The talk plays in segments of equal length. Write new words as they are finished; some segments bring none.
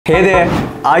Hey there,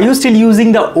 are you still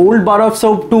using the old bar of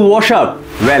soap to wash up?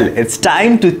 Well, it's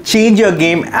time to change your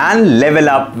game and level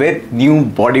up with new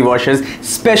body washes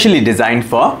specially designed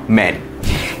for men.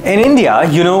 In India,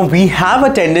 we have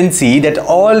a tendency that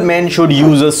all men should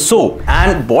use a soap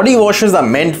and body washes are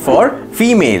meant for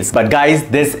females. But guys,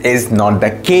 this is not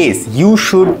the case. You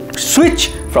should switch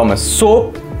from a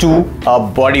soap to a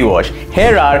body wash.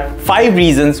 Here are 5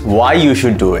 reasons why you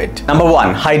should do it. Number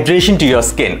 1, hydration to your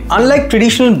skin. Unlike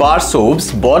traditional bar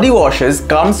soaps, body washes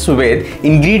comes with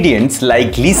ingredients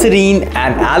like glycerine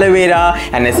and aloe vera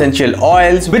and essential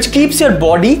oils, which keeps your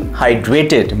body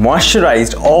hydrated,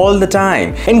 moisturized all the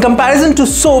time. In comparison to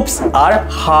soaps are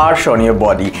harsh on your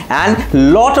body, and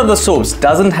lot of the soaps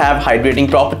doesn't have hydrating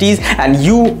properties, and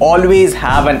you always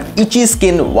have an itchy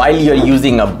skin while you're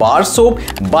using a bar soap.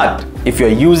 But if you're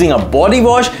using a body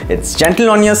wash, it's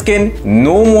gentle on your skin,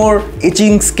 no more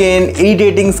itching skin,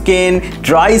 irritating skin,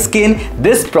 dry skin.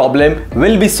 This problem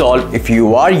will be solved if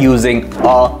you are using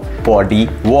a body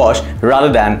wash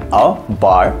rather than a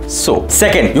bar soap.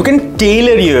 Second, you can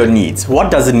tailor your needs.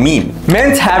 What does it mean?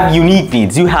 Men have unique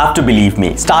needs, you have to believe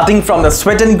me, starting from the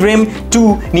sweat and grim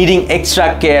to needing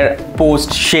extra care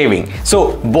post shaving.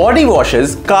 So body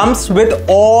washes comes with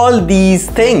all these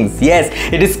things. Yes,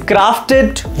 it is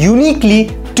crafted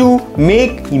uniquely to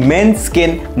make men's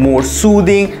skin more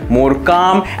soothing, more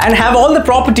calm, and have all the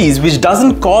properties which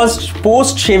doesn't cause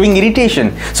post-shaving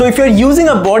irritation. So if you're using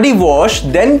a body wash,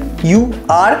 then you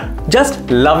are just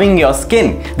loving your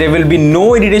skin. There will be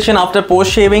no irritation after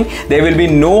post-shaving. There will be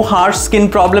no harsh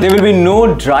skin problem. There will be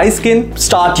no dry skin.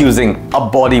 Start using a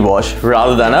body wash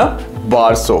rather than a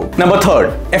bar soap. Number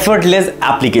 3, effortless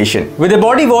application. With a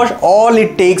body wash, all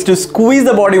it takes to squeeze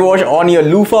the body wash on your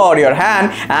loofah or your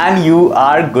hand and you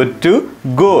are good to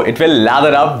go. It will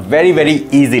lather up very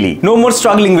easily. No more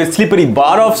struggling with slippery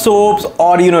bar of soaps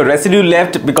or residue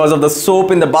left because of the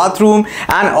soap in the bathroom.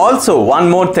 And also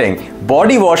one more thing,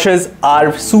 body washes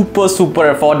are super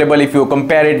affordable if you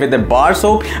compare it with the bar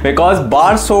soap, because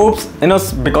bar soaps,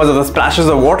 because of the splashes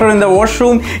of water in the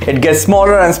washroom, it gets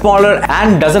smaller and smaller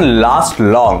and doesn't last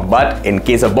long. But in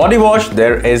case of body wash,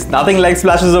 there is nothing like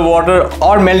splashes of water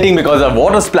or melting because of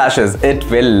water splashes. It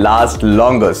will last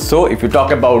longer. So if you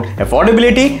talk about affordability,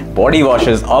 body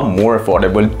washes are more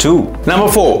affordable too.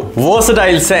 Number 4,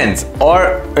 versatile scents,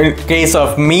 or in case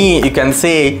of me, you can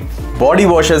say body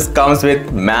washes comes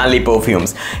with manly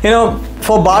perfumes.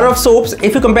 For bar of soaps,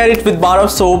 if you compare it with bar of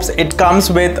soaps, it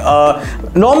comes with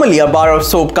normally a bar of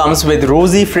soap comes with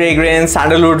rosy fragrance,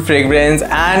 sandalwood fragrance,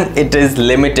 and it is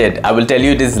limited. I will tell you,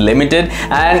 it is limited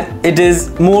and it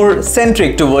is more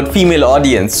centric toward female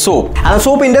audience. And the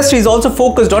soap industry is also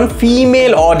focused on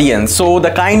female audience. So the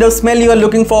kind of smell you are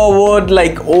looking forward,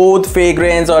 like oud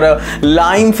fragrance or a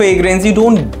lime fragrance, you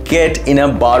don't get in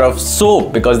a bar of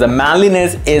soap because the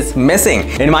manliness is missing.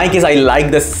 In my case, I like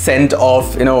the scent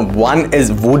of, one is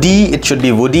woody, it should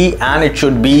be woody, and it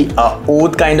should be a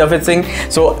oud kind of a thing.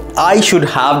 So I should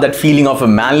have that feeling of a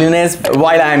manliness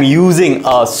while I am using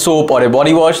a soap or a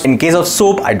body wash. In case of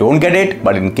soap, I don't get it,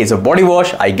 but in case of body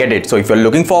wash, I get it. So if you're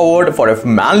looking forward for a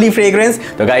manly fragrance,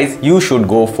 so guys, you should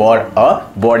go for a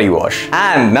body wash.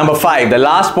 And number 5, the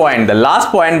last point,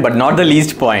 but not the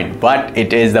least point, but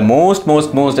it is the most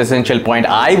essential point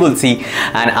I will see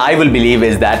and I will believe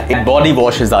is that body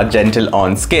washes are gentle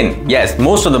on skin. Yes,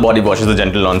 most of the body washes are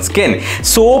gentle on skin.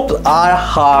 Soaps are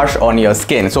harsh on your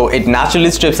skin, so it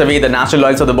naturally strips away the natural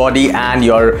oils of the body and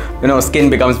your skin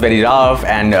becomes very rough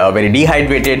and very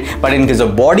dehydrated. But in case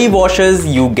of body washes,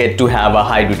 you get to have a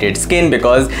hydrated skin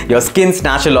because your skin's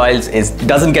natural oils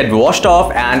doesn't get washed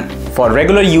off. And for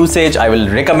regular usage, I will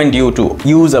recommend you to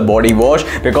use a body wash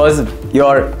because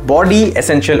your body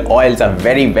essential oils are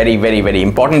very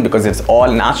important because it's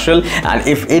all natural. And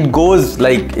if it goes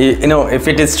like if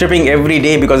it is stripping every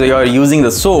day because you're using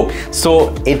the soap,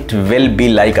 so it will be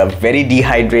like a very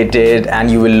dehydrated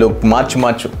and you will look much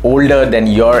older than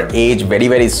your age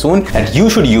very soon. And you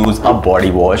should use a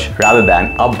body wash rather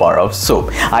than a bar of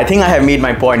soap. I think I have made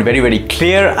my point very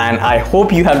clear, and I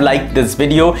hope you have liked this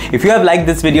video. If you have liked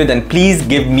this video, then please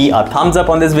give me a thumbs up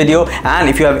on this video, and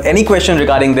if you have any question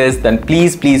regarding this, then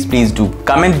please do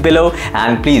comment below.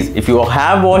 And please, if you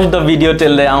have watched the video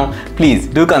till now, please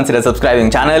do consider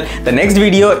subscribing channel. The next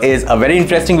video is a very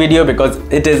interesting video because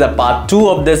it is a part 2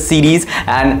 of this series,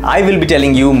 and I will be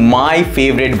telling you my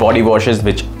favorite body washes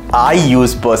which I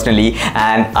use personally,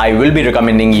 and I will be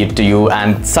recommending it to you.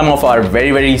 And some of are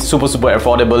very super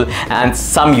affordable, and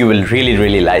some you will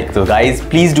really like. So guys,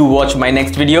 please do watch my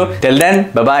next video. Till then,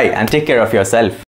 bye bye and take care of yourself.